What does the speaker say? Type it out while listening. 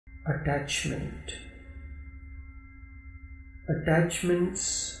Attachment.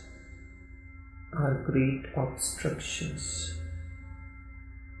 Attachments are great obstructions.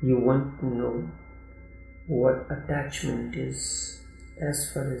 You want to know what attachment is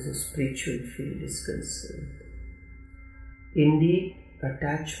as far as the spiritual field is concerned. Indeed,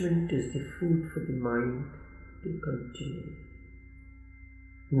 attachment is the food for the mind to continue.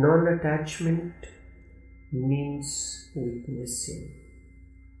 Non-attachment means witnessing.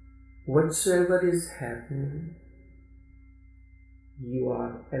 Whatsoever is happening, you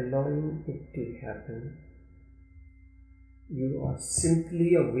are allowing it to happen. You are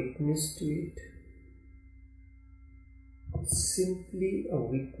simply a witness to it. Simply a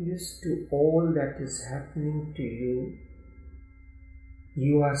witness to all that is happening to you.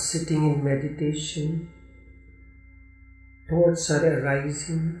 You are sitting in meditation. Thoughts are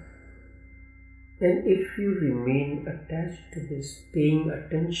arising. And if you remain attached to this, paying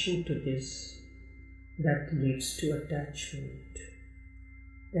attention to this, that leads to attachment.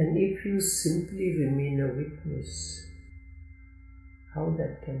 And if you simply remain a witness, how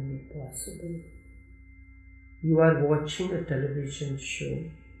that can be possible? You are watching a television show.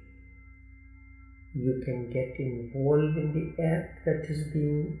 You can get involved in the act that is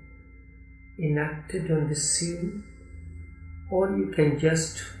being enacted on the scene, or you can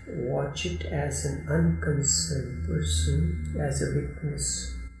just watch it as an unconcerned person, as a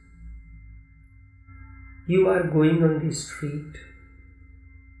witness. You are going on the street.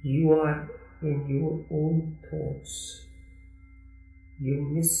 You are in your own thoughts. You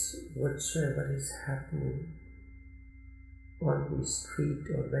miss whatsoever is happening on the street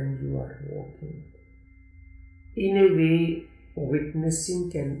or when you are walking. In a way,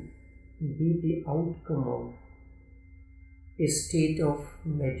 witnessing can be the outcome of a state of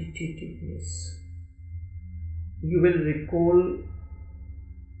meditativeness. You will recall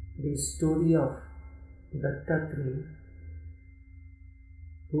the story of Dattatreya,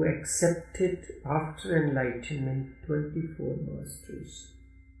 who accepted after enlightenment 24 masters.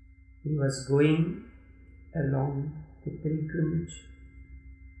 He was going along the pilgrimage.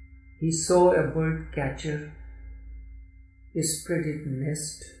 He saw a bird catcher spread its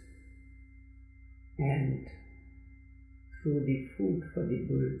nest and threw the food for the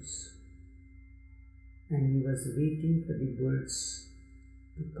birds, and he was waiting for the birds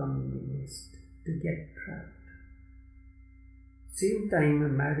to come in the nest to get trapped. Same time a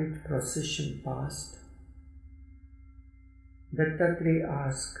marriage procession passed. Dattatreya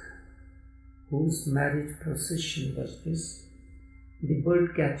asked, whose marriage procession was this? The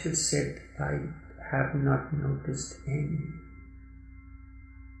bird catcher said, I have not noticed any.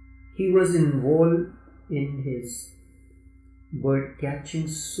 He was involved in his bird catching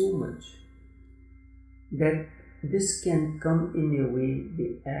so much that this can come in a way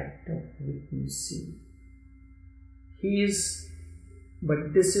the act of witnessing.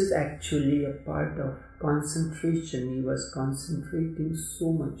 But this is actually a part of concentration. He was concentrating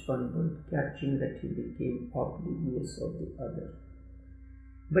so much on bird catching that he became oblivious of the other.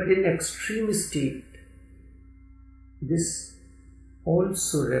 But in extreme state, this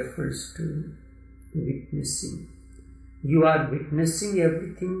also refers to witnessing. You are witnessing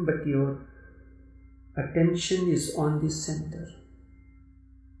everything, but your attention is on the center.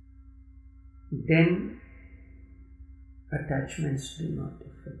 Then attachments do not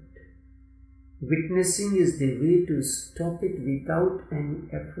affect. Witnessing is the way to stop it without any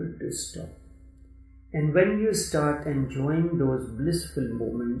effort to stop. And when you start enjoying those blissful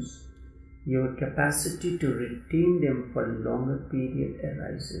moments, your capacity to retain them for a longer period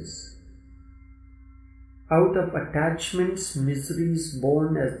arises. Out of attachments, misery is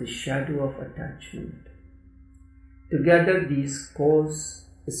born as the shadow of attachment. Together these cause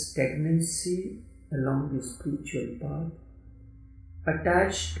stagnancy along the spiritual path.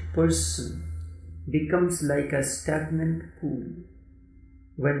 Attached person becomes like a stagnant pool.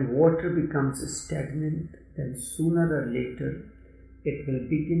 When water becomes stagnant, then sooner or later it will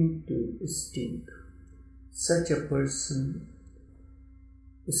begin to stink. Such a person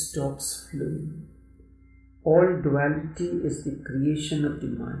stops flowing. All duality is the creation of the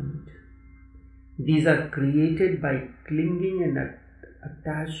mind. These are created by clinging and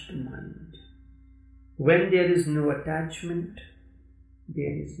attached mind. When there is no attachment,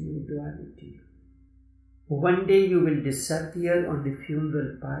 there is no duality. One day you will disappear on the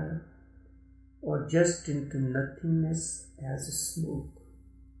funeral pyre or just into nothingness as a smoke.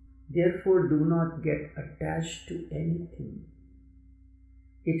 Therefore, do not get attached to anything.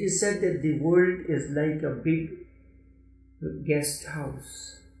 It is said that the world is like a big guest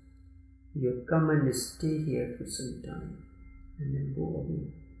house. You come and stay here for some time and then go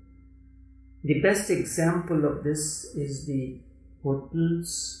away. The best example of this is the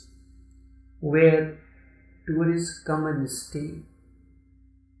hotels where tourists come and stay.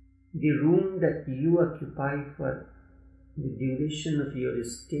 The room that you occupy for the duration of your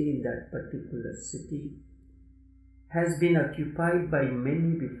stay in that particular city has been occupied by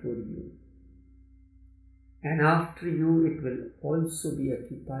many before you, and after you it will also be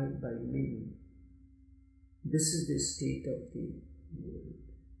occupied by many. This is the state of the world.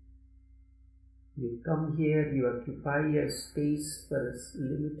 You come here, you occupy a space for a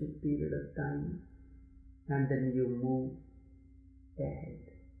limited period of time, and then you move ahead.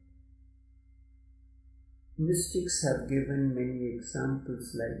 Mystics have given many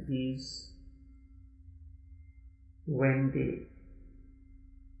examples like these when they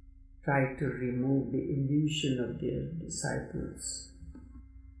try to remove the illusion of their disciples.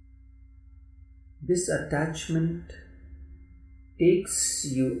 This attachment takes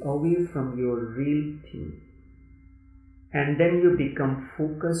you away from your real thing, and then you become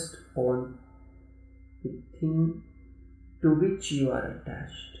focused on the thing to which you are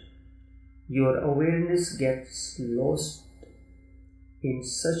attached. Your awareness gets lost in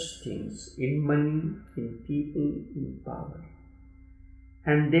such things, in money, in people, in power.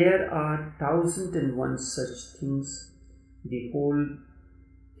 And there are 1,001 such things, the whole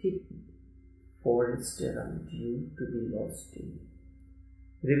thick forest around you to be lost in.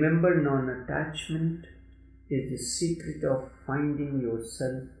 Remember, non-attachment is the secret of finding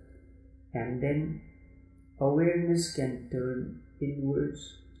yourself, and then awareness can turn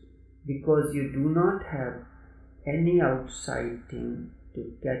inwards because you do not have any outside thing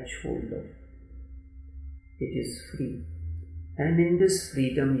to catch hold of. It is free, and in this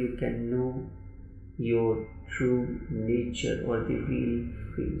freedom you can know your true nature or the real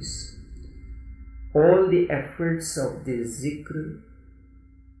face. All the efforts of the zikr,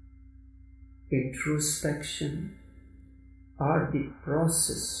 introspection, are the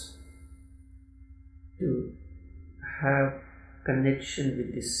process to have connection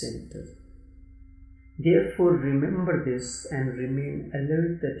with the center. Therefore, remember this and remain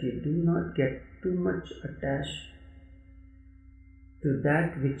alert that you do not get too much attached to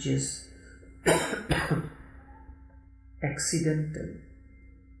that which is accidental.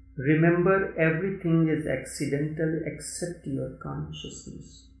 Remember, everything is accidental except your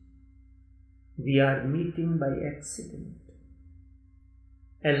consciousness. We are meeting by accident.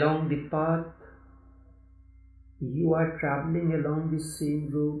 Along the path, you are traveling along the same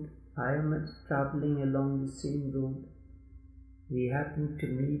road, I am traveling along the same road. We happen to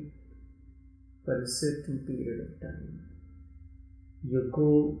meet for a certain period of time. You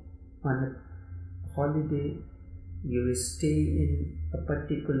go on a holiday, you stay in a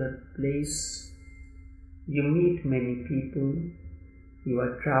particular place, you meet many people, you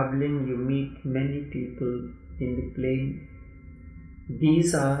are traveling, you meet many people in the plane.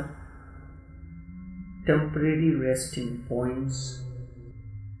 These are temporary resting points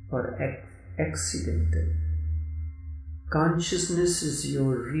or accidental. Consciousness is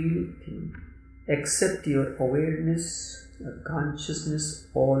your real thing. Except your awareness or consciousness,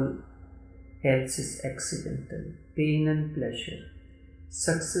 all else is accidental. Pain and pleasure,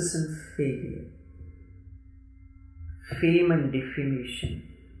 success and failure, fame and defamation,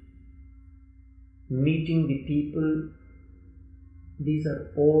 meeting the people, these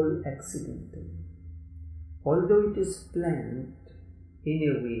are all accidental. Although it is planned in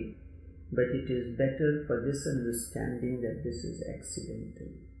a way, but it is better for this understanding that this is accidental.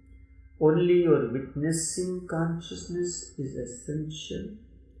 Only your witnessing consciousness is essential.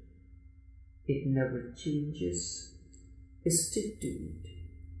 It never changes. Stick to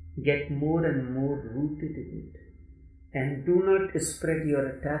it. Get more and more rooted in it. And do not spread your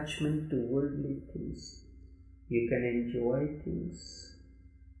attachment to worldly things. You can enjoy things.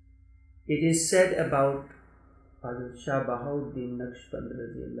 It is said about Shah Bahauddin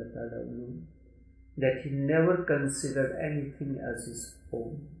Naqshbandi that he never considered anything as his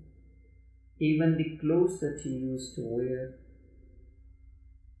own. Even the clothes that he used to wear,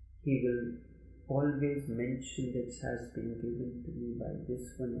 he will always mention that has been given to me by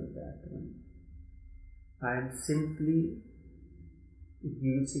this one or that one. I am simply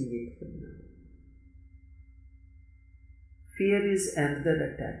using it for now. Fear is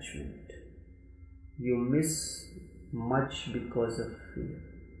another attachment. You miss much because of fear.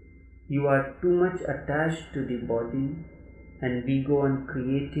 You are too much attached to the body, and we go on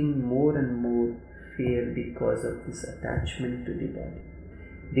creating more and more fear because of this attachment to the body.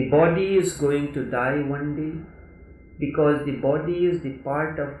 The body is going to die one day because the body is the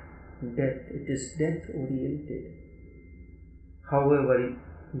part of death. It is death oriented. However,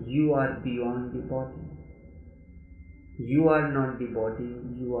 you are beyond the body. You are not the body,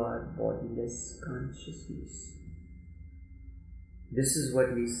 you are bodiless consciousness. This is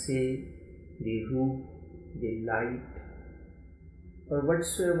what we say, the Ruh, the light, or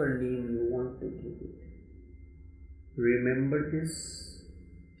whatsoever name you want to give it. Remember this,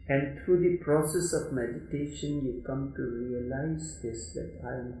 and through the process of meditation you come to realize this, that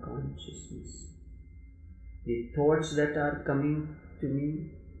I am consciousness. The thoughts that are coming to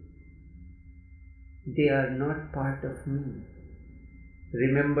me, they are not part of me.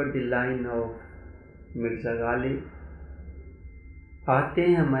 Remember the line of Mirza Ghalib, आते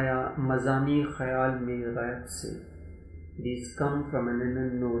हैं मज़ामी ख्याल में गैब से. These come from an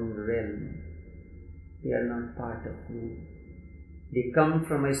unknown realm. They are not part of me. They come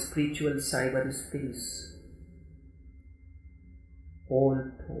from a spiritual cyberspace. All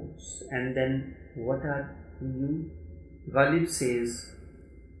thoughts. And then what are you? Ghalib says,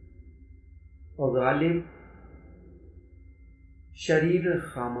 O Ghalib,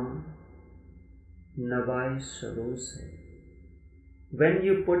 Sharir Khama Nawai Saroz hai. When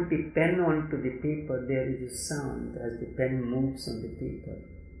you put the pen onto the paper, there is a sound as the pen moves on the paper.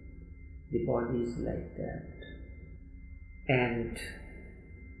 The body is like that. And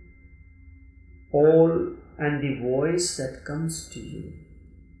the voice that comes to you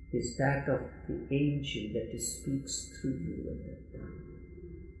is that of the angel that speaks through you at that time.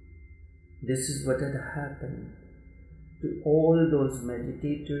 This is what had happened to all those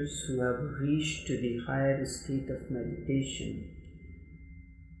meditators who have reached to the higher state of meditation.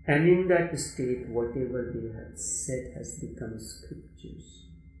 And in that state, whatever they have said has become scriptures.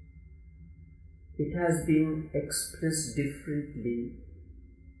 It has been expressed differently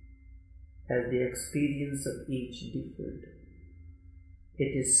as the experience of each differed.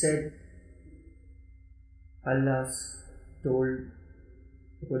 It is said, Allah told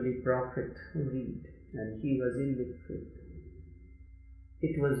Holy Prophet, read, and he was illiterate.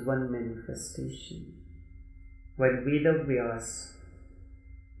 It was one manifestation. When Veda Vyas,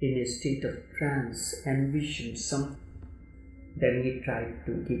 in a state of trance, envisioned something, then he tried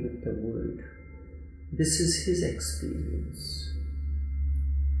to give it a word. This is his experience.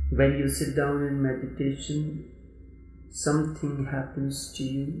 When you sit down in meditation, something happens to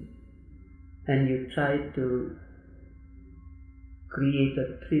you and you try to create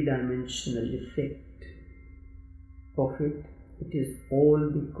a three-dimensional effect of it. It is all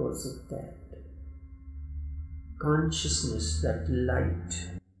because of that consciousness, that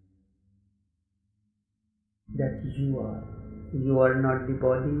light that you are. You are not the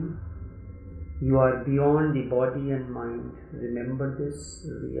body. You are beyond the body and mind. Remember this,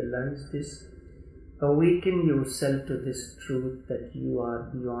 realize this. Awaken yourself to this truth that you are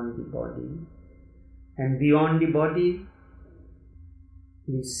beyond the body. And beyond the body,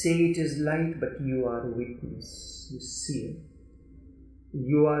 we say it is light, but you are a witness. You see it.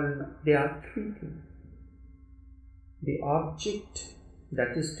 There are three things. The object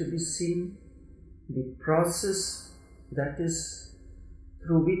that is to be seen, the process that is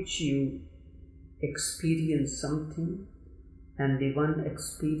through which you experience something, and the one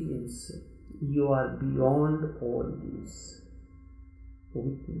experience. You are beyond all these.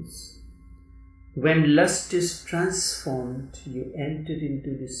 Witness. When lust is transformed, you enter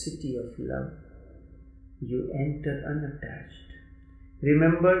into the city of love. You enter unattached.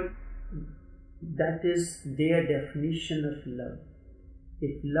 Remember, that is their definition of love.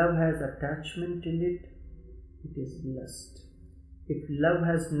 If love has attachment in it, it is lust. If love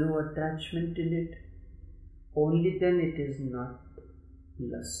has no attachment in it, only then it is not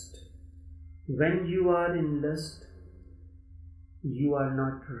lust. When you are in lust, you are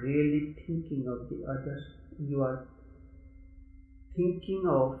not really thinking of the other. You are thinking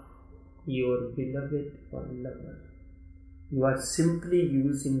of your beloved or lover. You are simply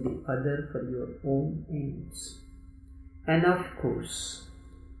using the other for your own ends. And of course,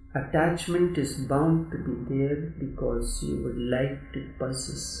 attachment is bound to be there because you would like to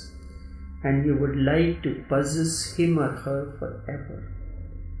possess, and you would like to possess him or her forever.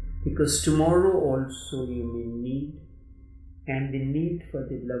 Because tomorrow also you may need, and the need for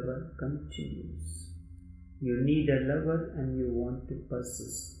the lover continues. You need a lover and you want to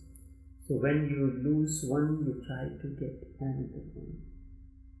possess. So when you lose one, you try to get another one.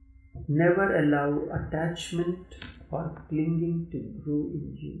 Never allow attachment or clinging to grow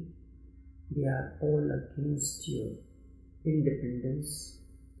in you. They are all against your independence,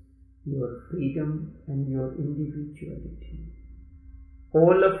 your freedom, and your individuality.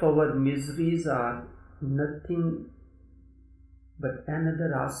 All of our miseries are nothing but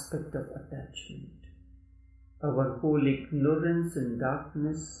another aspect of attachment. Our whole ignorance and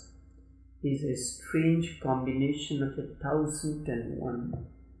darkness is a strange combination of 1,001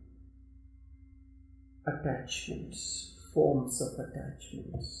 attachments, forms of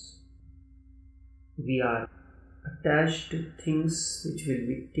attachments. We are attached to things which will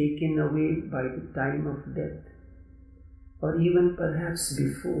be taken away by the time of death, or even perhaps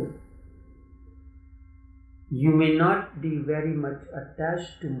before. You may not be very much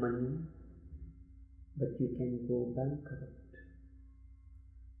attached to money, but you can go bankrupt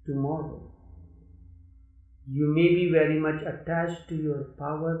tomorrow. You may be very much attached to your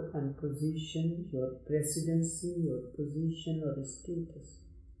power and position, your presidency, your position or status.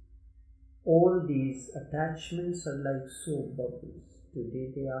 All these attachments are like soap bubbles.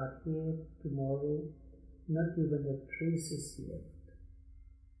 Today they are here, tomorrow not even a trace is left.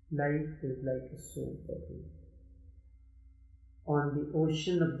 Life is like a soap bubble. On the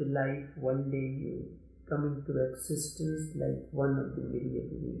ocean of the life, one day you come into existence like one of the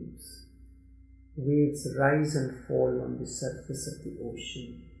myriad waves. Waves rise and fall on the surface of the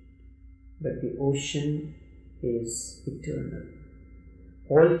ocean, but the ocean is eternal.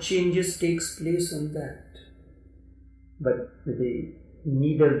 All changes takes place on that, but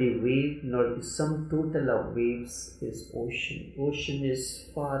neither the wave nor the sum total of waves is ocean. Ocean is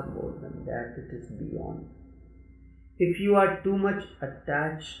far more than that, it is beyond. If you are too much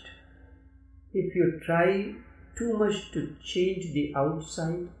attached, if you try too much to change the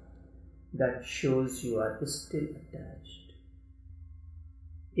outside, that shows you are still attached.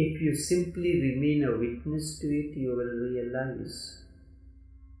 If you simply remain a witness to it, you will realize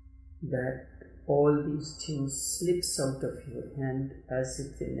that all these things slips out of your hand as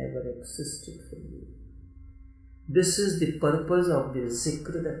if they never existed for you. This is the purpose of the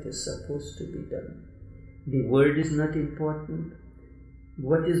zikr that is supposed to be done. The word is not important.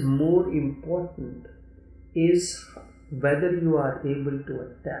 What is more important is whether you are able to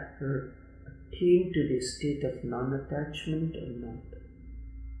attain to the state of non-attachment or not.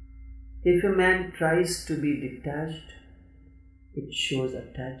 If a man tries to be detached, it shows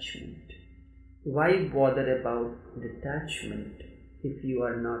attachment. Why bother about detachment if you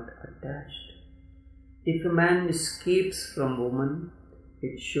are not attached? If a man escapes from woman,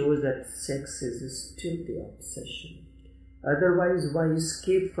 it shows that sex is still the obsession. Otherwise, why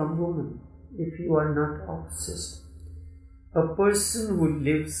escape from woman if you are not obsessed? A person who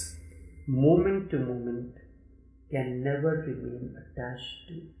lives moment to moment can never remain attached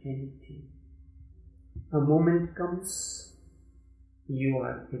to anything. A moment comes, you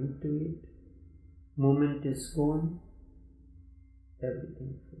are into it. Moment is gone,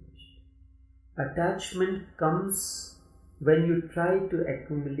 everything finished. Attachment comes when you try to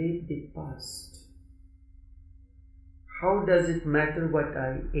accumulate the past. How does it matter what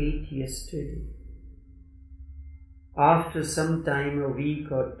I ate yesterday? After some time, a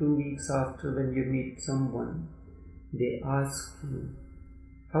week or 2 weeks after, when you meet someone, they ask you,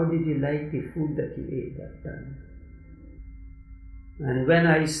 how did you like the food that you ate that time? And when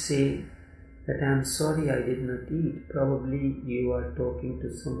I say that I am sorry I did not eat, probably you are talking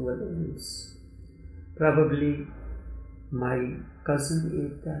to someone else. Probably my cousin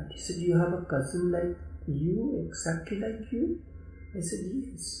ate that. He said, you have a cousin like you, exactly like you? I said,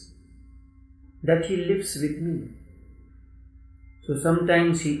 yes. That he lives with me. So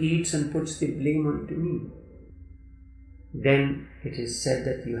sometimes he eats and puts the blame onto me. Then it is said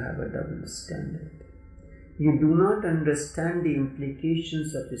that you have a double standard. You do not understand the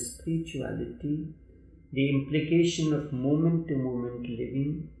implications of spirituality, the implication of moment-to-moment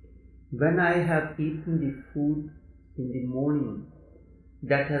living. When I have eaten the food in the morning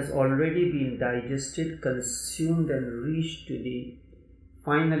that has already been digested, consumed and reached to the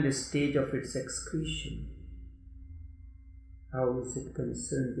final stage of its excretion, how is it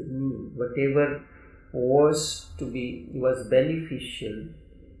concerned with me? Whatever was beneficial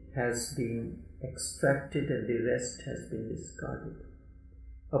has been extracted and the rest has been discarded.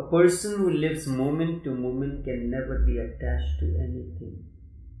 A person who lives moment to moment can never be attached to anything,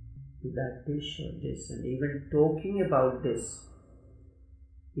 to that dish or this, and even talking about this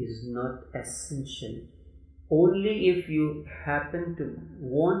is not essential. Only if you happen to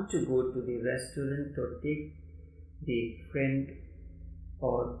want to go to the restaurant or take the friend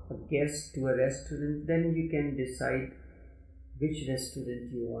or a guest to a restaurant, then you can decide which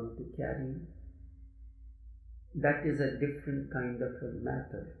restaurant you want to carry. That is a different kind of a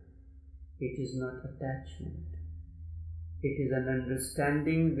matter. It is not attachment. It is an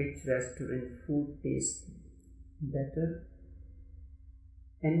understanding which restaurant food tastes better,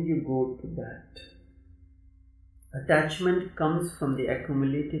 and you go to that. Attachment comes from the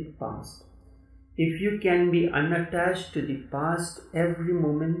accumulated past. If you can be unattached to the past every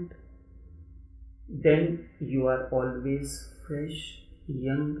moment, then you are always fresh,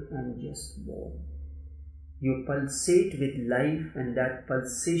 young and just born. You pulsate with life, and that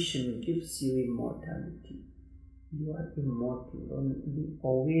pulsation gives you immortality. You are immortal, only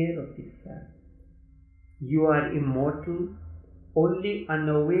aware of the fact. You are immortal, only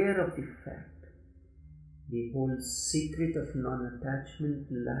unaware of the fact. The whole secret of non-attachment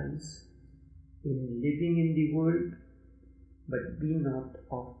lies in living in the world, but be not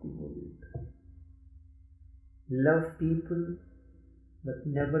of the world. Love people, but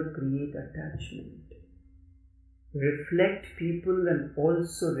never create attachment. Reflect people and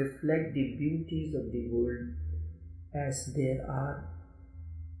also reflect the beauties of the world, as there are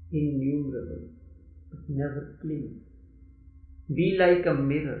innumerable, but never cling. Be like a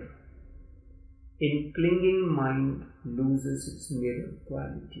mirror. In clinging mind loses its mirror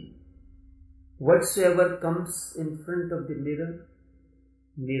quality. Whatsoever comes in front of the mirror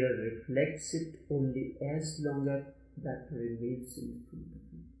reflects it only as long as that remains in front of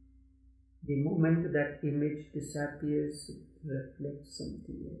it. The moment that image disappears, it reflects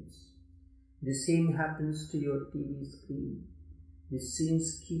something else. The same happens to your TV screen. The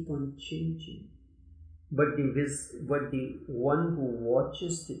scenes keep on changing. But the one who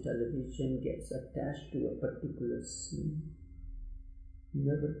watches the television gets attached to a particular scene.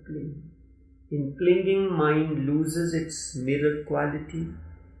 Never cling. In clinging, mind loses its mirror quality,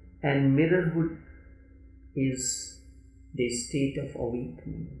 and mirrorhood is the state of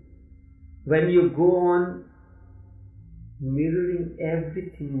awakening. When you go on mirroring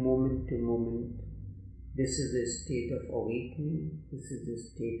everything moment to moment, this is a state of awakening, this is a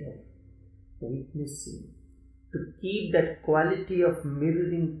state of witnessing. To keep that quality of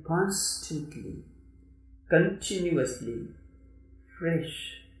mirroring constantly, continuously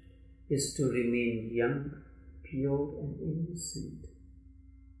fresh, is to remain young, pure and innocent.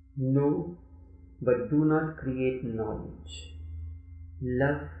 Know, but do not create knowledge.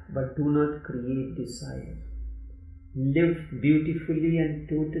 Love, but do not create desire. Live beautifully and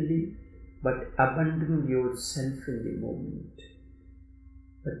totally, but abandon yourself in the moment.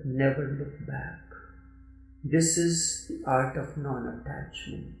 But never look back. This is the art of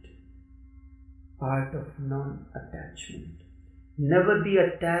non-attachment. Art of non-attachment. Never be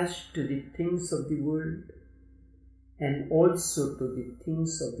attached to the things of the world and also to the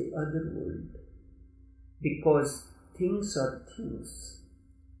things of the other world, because things are things.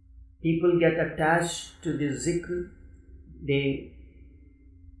 People get attached to the zikr.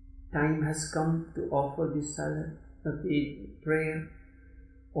 Time has come to offer the salah, the prayer.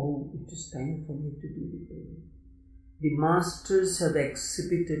 Oh, it is time for me to do the prayer. The masters have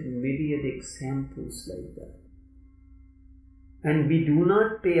exhibited myriad examples like that. And we do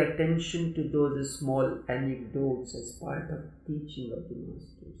not pay attention to those small anecdotes as part of teaching of the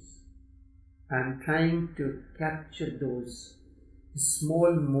masters. I am trying to capture those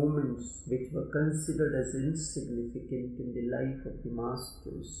small moments which were considered as insignificant in the life of the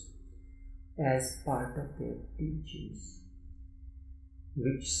masters as part of their teachings,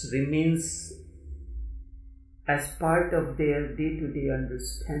 which remains as part of their day-to-day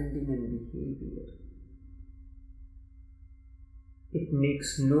understanding and behavior. It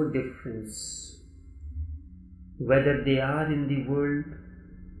makes no difference whether they are in the world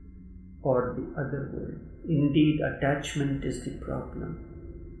or the other world. Indeed, attachment is the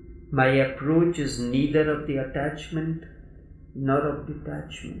problem. My approach is neither of the attachment nor of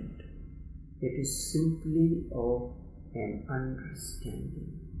detachment. It is simply of an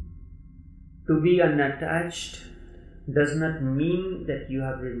understanding. To be unattached does not mean that you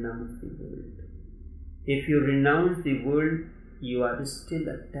have renounced the world. If you renounce the world, you are still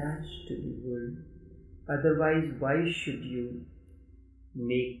attached to the world. Otherwise, why should you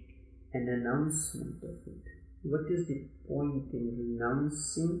make an announcement of it? What is the point in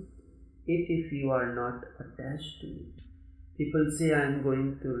renouncing it if you are not attached to it? People say, I am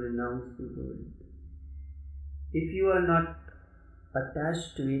going to renounce the world. If you are not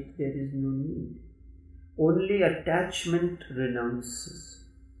attached to it, there is no need. Only attachment renounces.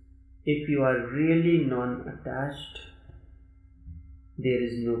 If you are really non-attached, there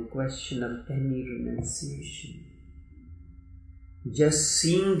is no question of any renunciation. Just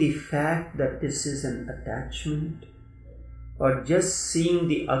seeing the fact that this is an attachment, or just seeing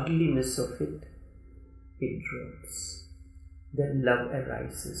the ugliness of it, it drops. Then love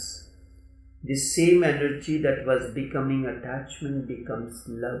arises. The same energy that was becoming attachment becomes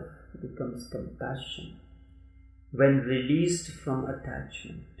love, becomes compassion. When released from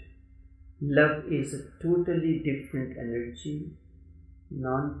attachment, love is a totally different energy,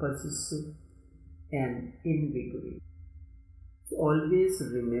 non-possessive, and invigorate. So always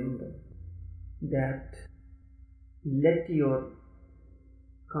remember that let your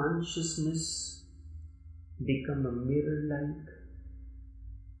consciousness become a mirror-like,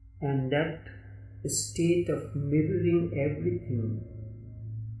 and that state of mirroring everything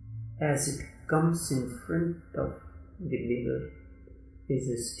as it comes in front of the mirror is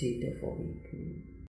a state of awakening.